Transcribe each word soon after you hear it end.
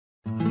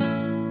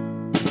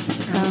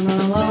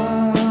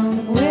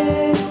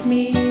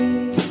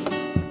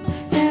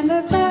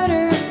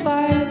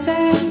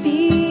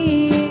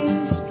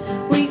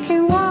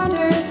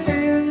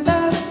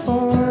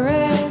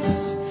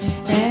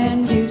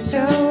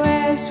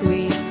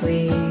sweet,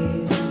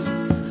 please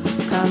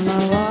come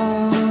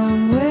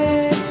along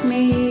with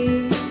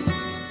me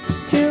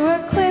to a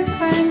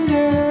cliff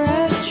under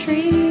a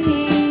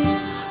tree,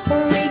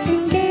 where we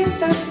can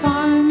gaze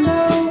upon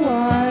the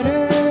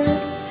water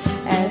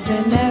as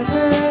an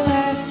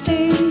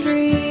everlasting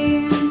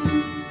dream.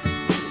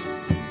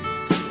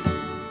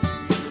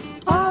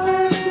 All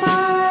of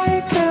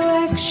my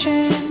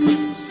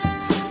collections,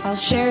 I'll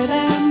share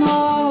them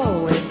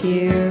all with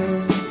you.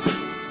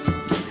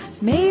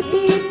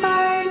 Maybe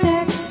by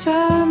next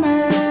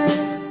summer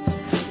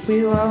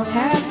we won't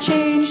have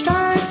changed our